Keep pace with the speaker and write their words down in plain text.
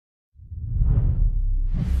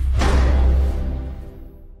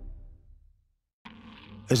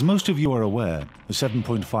As most of you are aware, the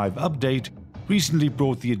 7.5 update recently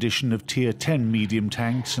brought the addition of Tier 10 medium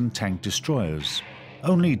tanks and tank destroyers.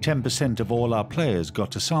 Only 10% of all our players got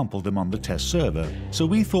to sample them on the test server, so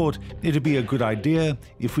we thought it'd be a good idea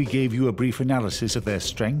if we gave you a brief analysis of their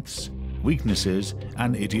strengths, weaknesses,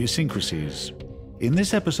 and idiosyncrasies. In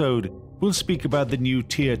this episode, we'll speak about the new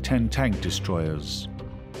Tier 10 tank destroyers.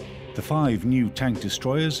 The 5 new tank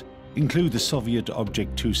destroyers include the Soviet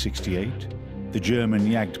Object 268, the German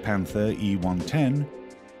Jagdpanther E-110,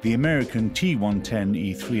 the American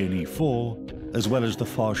T-110 E3 and E4, as well as the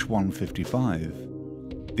Foch 155.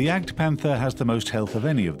 The Jagdpanther has the most health of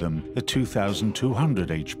any of them at 2,200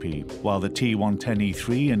 HP, while the T-110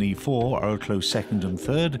 E3 and E4 are a close second and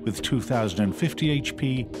third with 2,050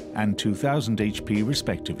 HP and 2,000 HP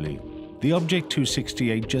respectively. The Object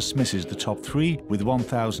 268 just misses the top 3 with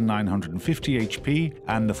 1,950 HP,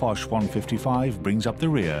 and the Foch 155 brings up the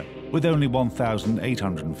rear with only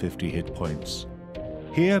 1,850 hit points.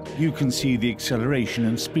 Here you can see the acceleration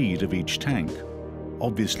and speed of each tank.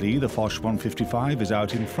 Obviously, the Foch 155 is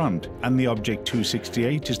out in front, and the Object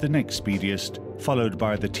 268 is the next speediest, followed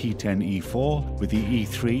by the T-10E4 with the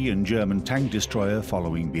E3 and German tank destroyer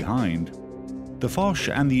following behind. The Foch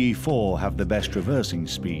and the E4 have the best reversing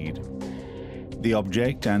speed. The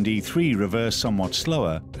Object and E3 reverse somewhat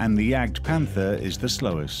slower, and the Jagdpanther is the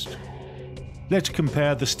slowest. Let's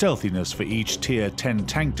compare the stealthiness for each Tier 10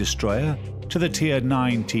 tank destroyer to the Tier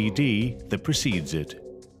 9 TD that precedes it.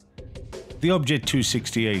 The Object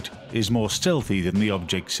 268 is more stealthy than the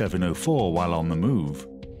Object 704 while on the move,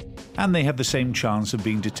 and they have the same chance of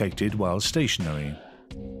being detected while stationary.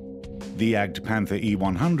 The Jagdpanther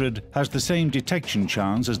E-100 has the same detection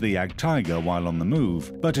chance as the Jagdtiger while on the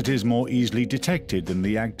move, but it is more easily detected than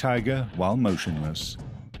the Jagdtiger while motionless.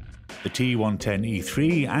 The T-110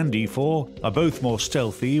 E3 and E4 are both more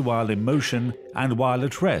stealthy while in motion and while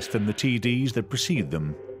at rest than the TDs that precede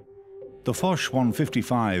them. The Foch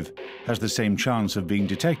 155 has the same chance of being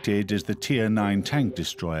detected as the Tier 9 tank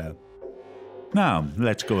destroyer. Now,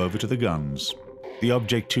 let's go over to the guns. The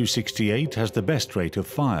Object 268 has the best rate of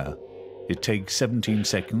fire. It takes 17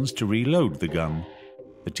 seconds to reload the gun.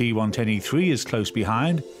 The T-110E3 is close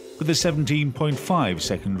behind with a 17.5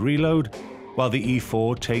 second reload, while the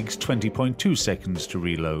E4 takes 20.2 seconds to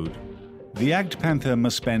reload. The Jagdpanther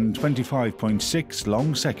must spend 25.6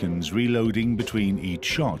 long seconds reloading between each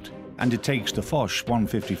shot, and it takes the Foch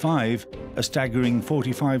 155 a staggering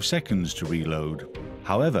 45 seconds to reload.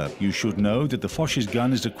 However, you should know that the Foch's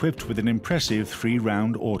gun is equipped with an impressive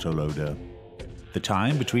 3-round autoloader. The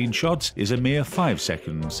time between shots is a mere 5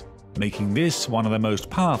 seconds, making this one of the most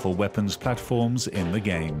powerful weapons platforms in the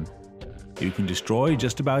game. You can destroy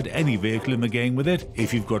just about any vehicle in the game with it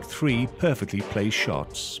if you've got 3 perfectly placed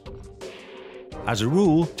shots. As a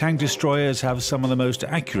rule, tank destroyers have some of the most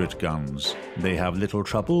accurate guns. They have little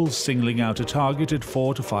trouble singling out a target at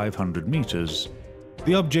 400 to 500 meters.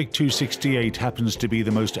 The Object 268 happens to be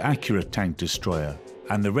the most accurate tank destroyer,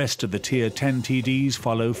 and the rest of the Tier 10 TDs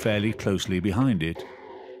follow fairly closely behind it.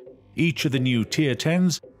 Each of the new Tier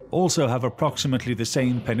 10s also have approximately the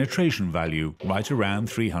same penetration value, right around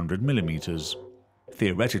 300 millimeters.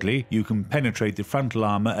 Theoretically, you can penetrate the frontal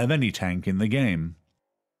armor of any tank in the game.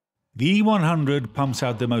 The E-100 pumps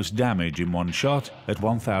out the most damage in one shot at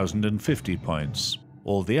 1,050 points.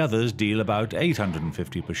 All the others deal about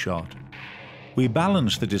 850 per shot. We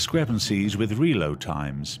balance the discrepancies with reload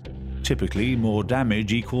times. Typically, more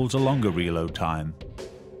damage equals a longer reload time.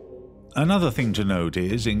 Another thing to note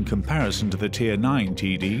is, in comparison to the Tier 9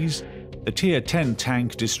 TDs, the Tier 10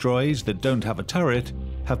 tank destroyers that don't have a turret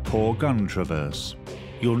have poor gun traverse.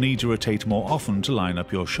 You'll need to rotate more often to line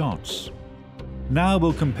up your shots. Now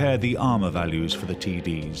we'll compare the armor values for the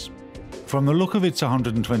TDs. From the look of its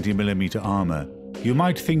 120mm armor, you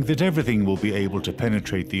might think that everything will be able to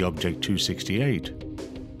penetrate the Object 268.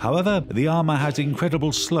 However, the armor has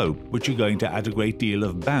incredible slope, which is going to add a great deal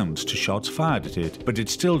of bounce to shots fired at it, but it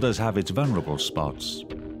still does have its vulnerable spots.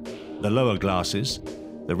 The lower glasses,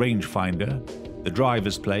 the rangefinder, the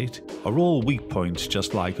driver's plate are all weak points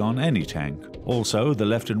just like on any tank. Also, the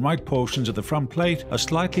left and right portions of the front plate are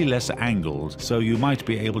slightly less angled, so you might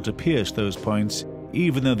be able to pierce those points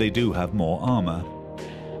even though they do have more armor.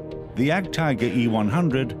 The Jagdtiger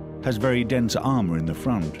E-100 has very dense armor in the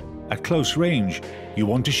front. At close range, you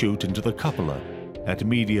want to shoot into the cupola. At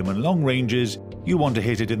medium and long ranges, you want to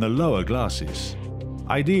hit it in the lower glasses.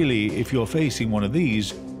 Ideally, if you're facing one of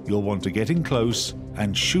these, you'll want to get in close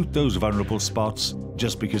and shoot those vulnerable spots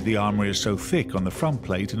just because the armor is so thick on the front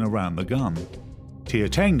plate and around the gun. Tier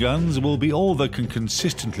 10 guns will be all that can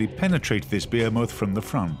consistently penetrate this behemoth from the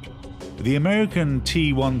front. The American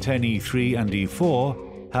T-110 E3 and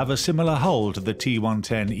E4 have a similar hull to the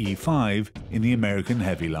T-110E5 in the American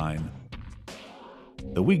heavy line.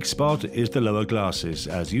 The weak spot is the lower glasses,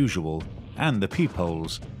 as usual, and the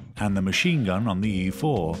peepholes, and the machine gun on the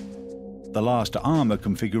E4. The last armour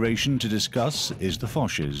configuration to discuss is the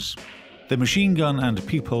Foch's. The machine gun and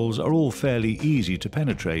peepholes are all fairly easy to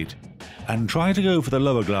penetrate, and try to go for the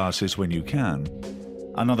lower glasses when you can.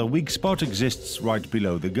 Another weak spot exists right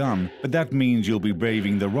below the gun, but that means you'll be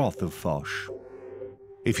braving the wrath of Foch.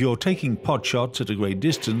 If you're taking pot shots at a great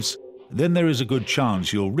distance, then there is a good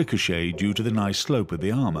chance you'll ricochet due to the nice slope of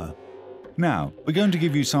the armour. Now, we're going to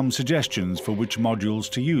give you some suggestions for which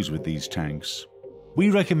modules to use with these tanks.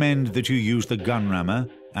 We recommend that you use the gun rammer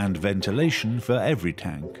and ventilation for every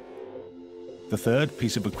tank. The third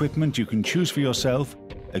piece of equipment you can choose for yourself,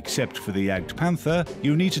 except for the Jagd Panther,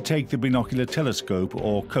 you need to take the binocular telescope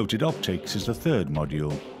or coated optics as the third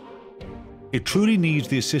module. It truly needs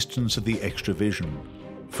the assistance of the extra vision.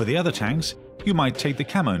 For the other tanks, you might take the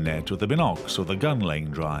camo net or the binocs or the gun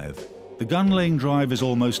laying drive. The gun laying drive is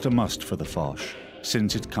almost a must for the Foch,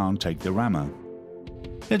 since it can't take the rammer.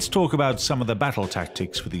 Let's talk about some of the battle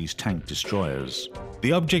tactics for these tank destroyers.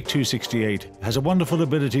 The Object 268 has a wonderful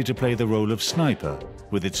ability to play the role of sniper,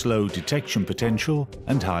 with its low detection potential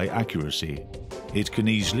and high accuracy. It can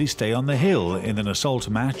easily stay on the hill in an assault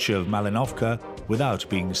match of Malinovka without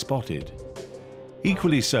being spotted.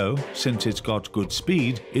 Equally so, since it's got good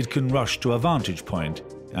speed, it can rush to a vantage point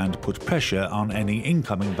and put pressure on any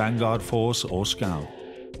incoming vanguard force or scout.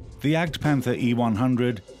 The Jagd Panther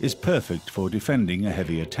E100 is perfect for defending a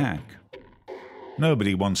heavy attack.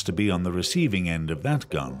 Nobody wants to be on the receiving end of that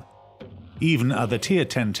gun. Even other Tier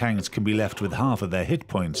 10 tanks can be left with half of their hit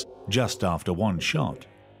points just after one shot.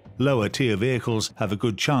 Lower tier vehicles have a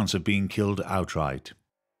good chance of being killed outright.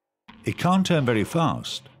 It can't turn very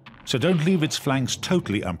fast, so don't leave its flanks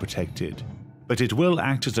totally unprotected, but it will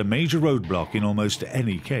act as a major roadblock in almost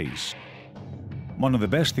any case. One of the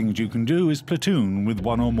best things you can do is platoon with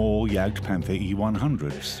one or more Jagd Panther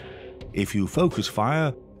E100s. If you focus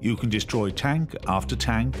fire, you can destroy tank after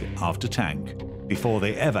tank after tank before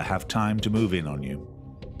they ever have time to move in on you.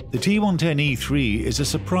 The T-110E3 is a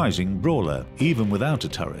surprising brawler, even without a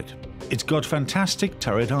turret. It's got fantastic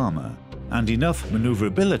turret armor and enough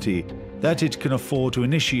maneuverability that it can afford to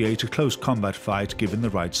initiate a close combat fight given the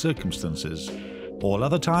right circumstances. All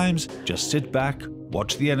other times, just sit back,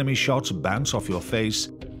 watch the enemy shots bounce off your face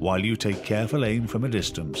while you take careful aim from a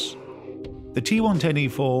distance. The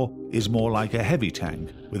T-110E4 is more like a heavy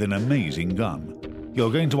tank with an amazing gun.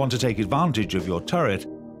 You're going to want to take advantage of your turret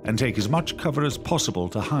and take as much cover as possible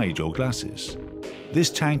to hide your glasses. This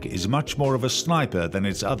tank is much more of a sniper than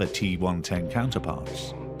its other T-110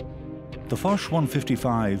 counterparts. The Foch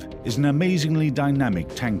 155 is an amazingly dynamic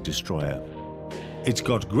tank destroyer. It's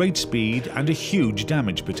got great speed and a huge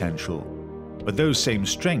damage potential, but those same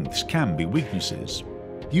strengths can be weaknesses.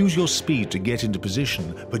 Use your speed to get into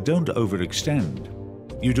position, but don't overextend.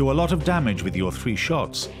 You do a lot of damage with your 3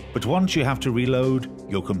 shots, but once you have to reload,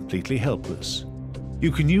 you're completely helpless.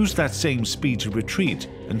 You can use that same speed to retreat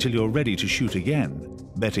until you're ready to shoot again.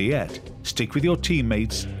 Better yet, stick with your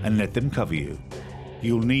teammates and let them cover you.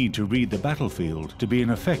 You'll need to read the battlefield to be an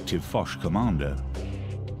effective Foch commander.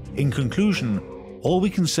 In conclusion, all we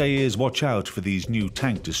can say is watch out for these new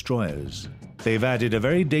tank destroyers. They've added a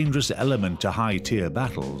very dangerous element to high-tier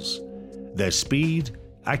battles. Their speed,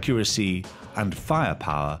 accuracy, and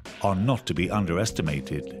firepower are not to be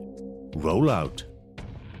underestimated. Roll out.